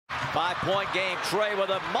5-point game. Trey with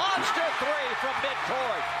a monster three from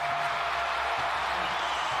midcourt.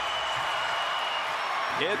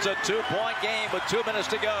 It's a 2-point game with 2 minutes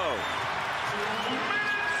to go.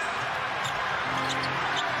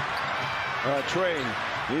 Trey,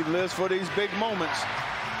 he lives for these big moments.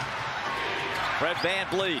 Fred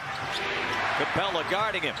VanVleet. Capella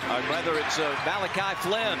guarding him. Or rather, it's Malachi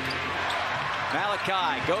Flynn.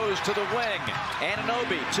 Malachi goes to the wing.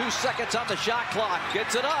 Anunoby, 2 seconds on the shot clock.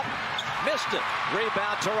 Gets it up. Missed it.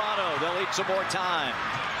 Rebound Toronto. They'll eat some more time.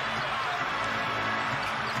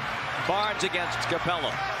 Barnes against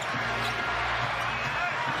Capella.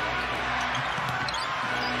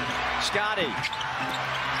 Scotty.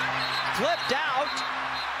 Flipped out.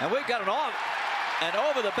 And we've got an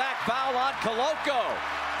over-the-back foul on Koloko.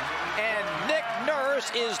 And Nick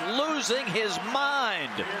Nurse is losing his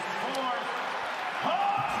mind.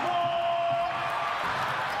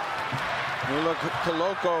 And look,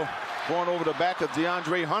 Koloko going over the back of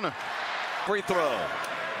DeAndre Hunter. Free throw.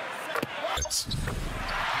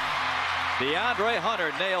 DeAndre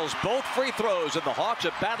Hunter nails both free throws, and the Hawks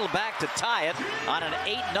have battled back to tie it on an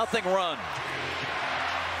 8-0 run.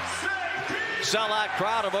 Sellout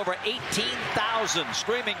crowd of over 18,000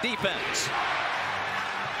 screaming defense.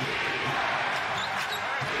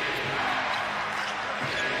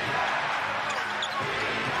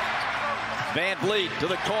 VanVleet to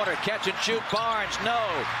the corner, catch and shoot. Barnes, no.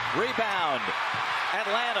 Rebound.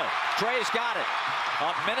 Atlanta. Trey's got it.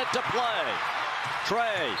 A minute to play.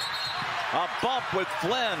 Trey. A bump with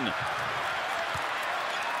Flynn.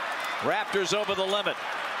 Raptors over the limit.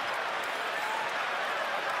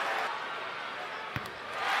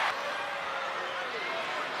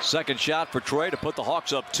 Second shot for Trey to put the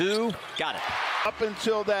Hawks up 2. Got it. Up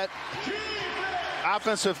until that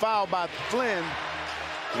offensive foul by Flynn,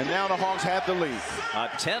 and now the Hawks have the lead. A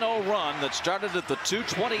 10-0 run that started at the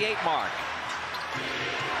 2:28 mark.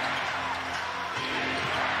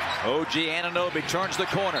 OG Anunoby turns the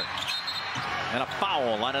corner. And a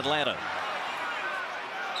foul on Atlanta.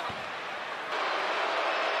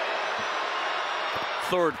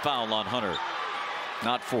 Third foul on Hunter.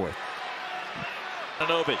 Not fourth.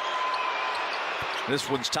 Anunoby. This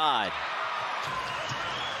one's tied.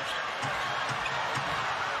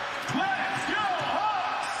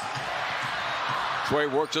 Trey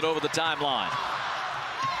works it over the timeline.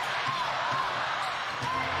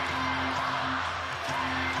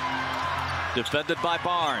 Defended by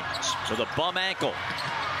Barnes with a bum ankle.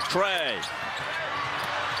 Trey.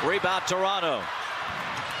 Rebound Toronto.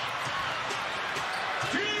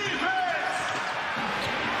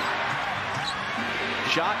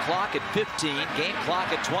 Shot clock at 15, game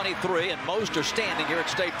clock at 23, and most are standing here at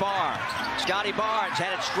State Farm. Scotty Barnes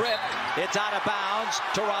had it stripped. It's out of bounds.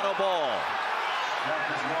 Toronto ball.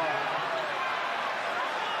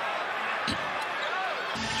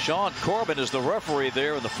 Sean Corbin is the referee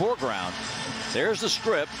there in the foreground. There's the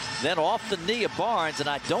strip, then off the knee of Barnes, and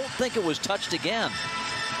I don't think it was touched again.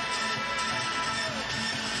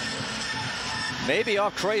 Maybe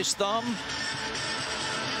off Trey's thumb.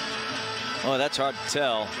 Oh, that's hard to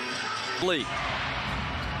tell. Lee.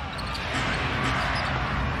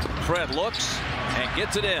 Fred looks and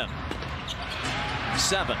gets it in.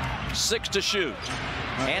 7, 6 to shoot.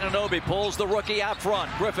 Anunoby pulls the rookie out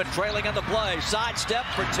front. Griffin trailing on the play. Sidestep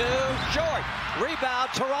for 2. Short. Rebound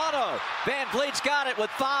Toronto. VanVleet's got it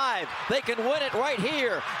with 5. They can win it right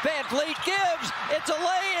here. VanVleet gives. It's a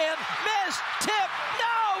lay-in. Miss. Tip.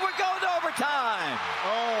 No, we're going to overtime.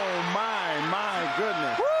 Oh, my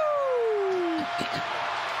goodness. Woo!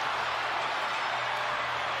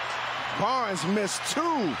 Barnes missed 2.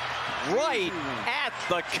 Right at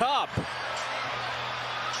the cup.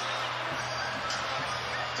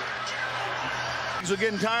 Are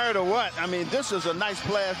getting tired or what? I mean, this is a nice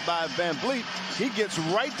pass by VanVleet. He gets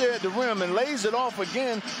right there at the rim and lays it off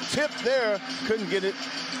again. Tip there, couldn't get it.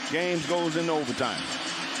 Games goes into overtime.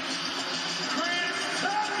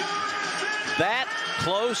 That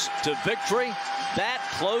close to victory, that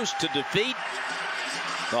close to defeat.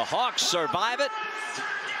 The Hawks survive it,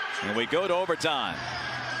 and we go to overtime.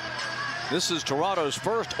 This is Toronto's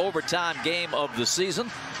first overtime game of the season,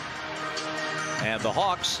 and the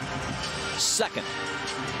Hawks second.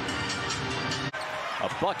 A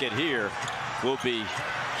bucket here will be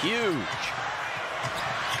huge.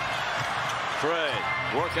 Trey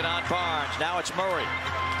working on Barnes. Now it's Murray.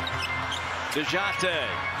 DeJounte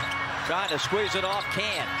trying to squeeze it off.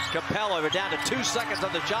 Can't. Capella, we're down to 2 seconds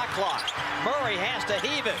on the shot clock. Murray has to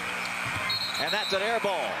heave it. And that's an air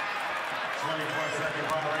ball.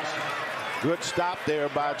 Good stop there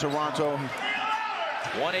by Toronto.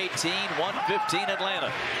 118, 115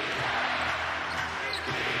 Atlanta.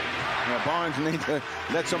 Barnes needs to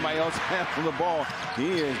let somebody else handle the ball.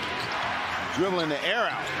 He is dribbling the air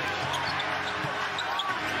out.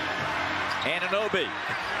 Anunoby.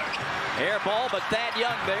 Air ball, but Thad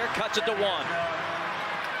Young there cuts it to 1.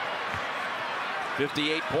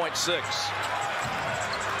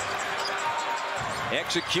 58.6.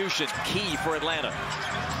 Execution key for Atlanta.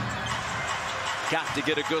 Got to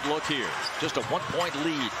get a good look here. Just a 1-point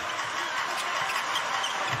lead.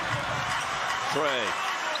 Trey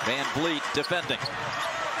Van Vliet defending.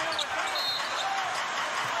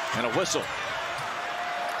 And a whistle.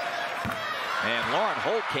 And Lauren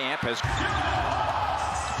Holtkamp has...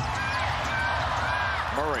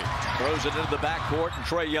 Murray throws it into the backcourt, and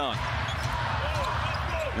Trey Young.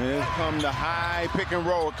 And here comes the high pick and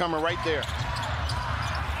roll coming right there.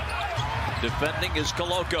 Defending is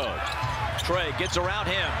Koloko. Trey gets around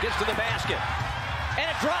him, gets to the basket, and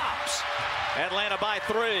it drops. Atlanta by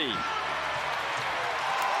 3.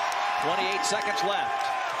 28 seconds left.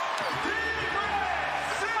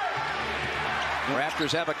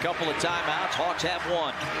 Raptors have a couple of timeouts. Hawks have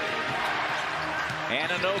 1.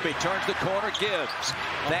 Anunoby turns the corner, gives.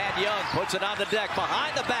 Thad Young puts it on the deck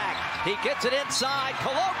behind the back. He gets it inside.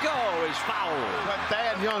 Koloko is fouled. But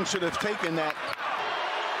Thad Young should have taken that.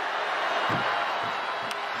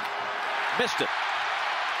 Missed it.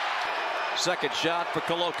 Second shot for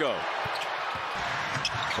Koloko.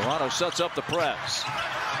 Toronto sets up the press.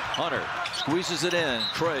 Hunter squeezes it in.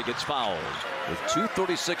 Trey gets fouled with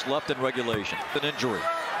 2:36 left in regulation. An injury.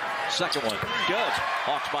 Second one. Good.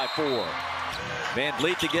 Hawks by 4. Van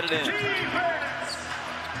Vliet to get it in.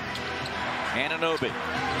 Anunoby.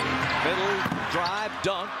 Middle drive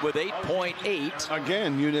dunk with 8.8.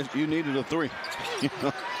 Again, you needed a 3.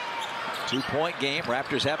 2-point game.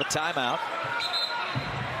 Raptors have a timeout.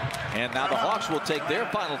 And now the Hawks will take their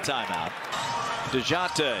final timeout.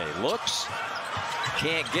 DeJounte looks.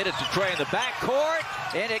 Can't get it to Trey in the backcourt.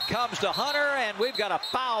 And it comes to Hunter. And we've got a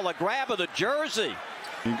foul, a grab of the jersey.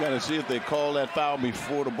 You got to see if they call that foul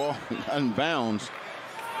before the ball got in bounds.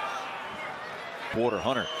 Porter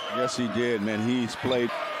Hunter. Yes, he did, man. He's played.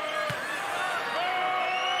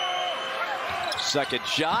 Second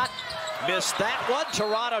shot. Missed that one.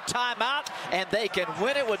 Toronto timeout. And they can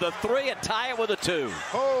win it with a 3 and tie it with a 2.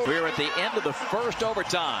 Oh. We're at the end of the first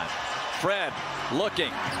overtime. Fred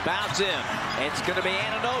looking. Bounce in. It's going to be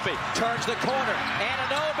Anunoby. Turns the corner.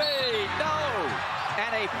 Anunoby. No.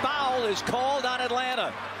 And a foul is called on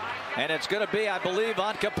Atlanta. And it's going to be, I believe,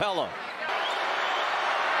 on Capella.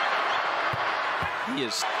 He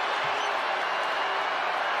is...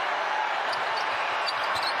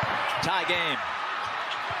 Tie game.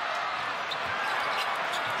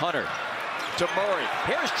 Hunter to Murray.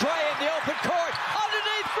 Here's Trey in the open court.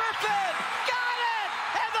 Underneath Griffin. Got it!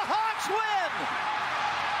 And the Hawks win!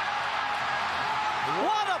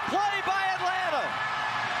 What a play by Atlanta!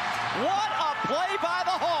 What a play by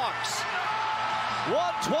the Hawks!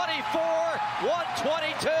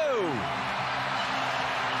 124-122.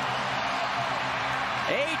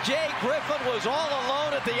 A.J. Griffin was all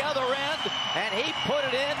alone at the other end, and he put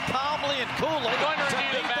it in calmly and coolly. Going to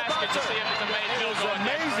review the basket to see if it's a made field goal.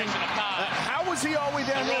 Amazing. How was he all the way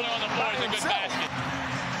down there? On the floor is a good basket.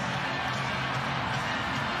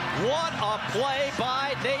 What a play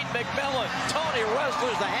by Nate McMillan. Tony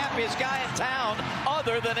Ressler's the happiest guy in town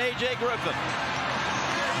other than A.J. Griffin.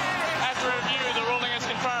 After review, the ruling is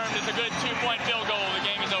confirmed. It's a good 2-point field goal. The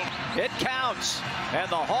game is over. It counts,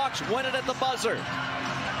 and the Hawks win it at the buzzer.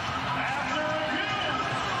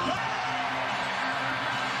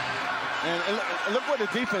 And look what the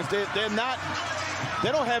defense did. They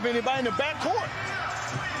don't have anybody in the backcourt.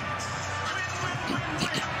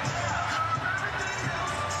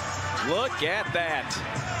 Look at that.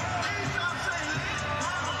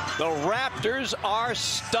 The Raptors are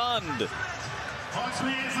stunned.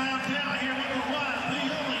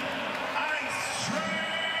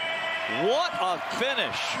 What a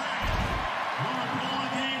finish.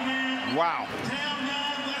 Wow.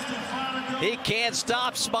 He can't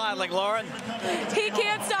stop smiling, Lauren. He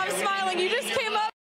can't stop smiling. You just came up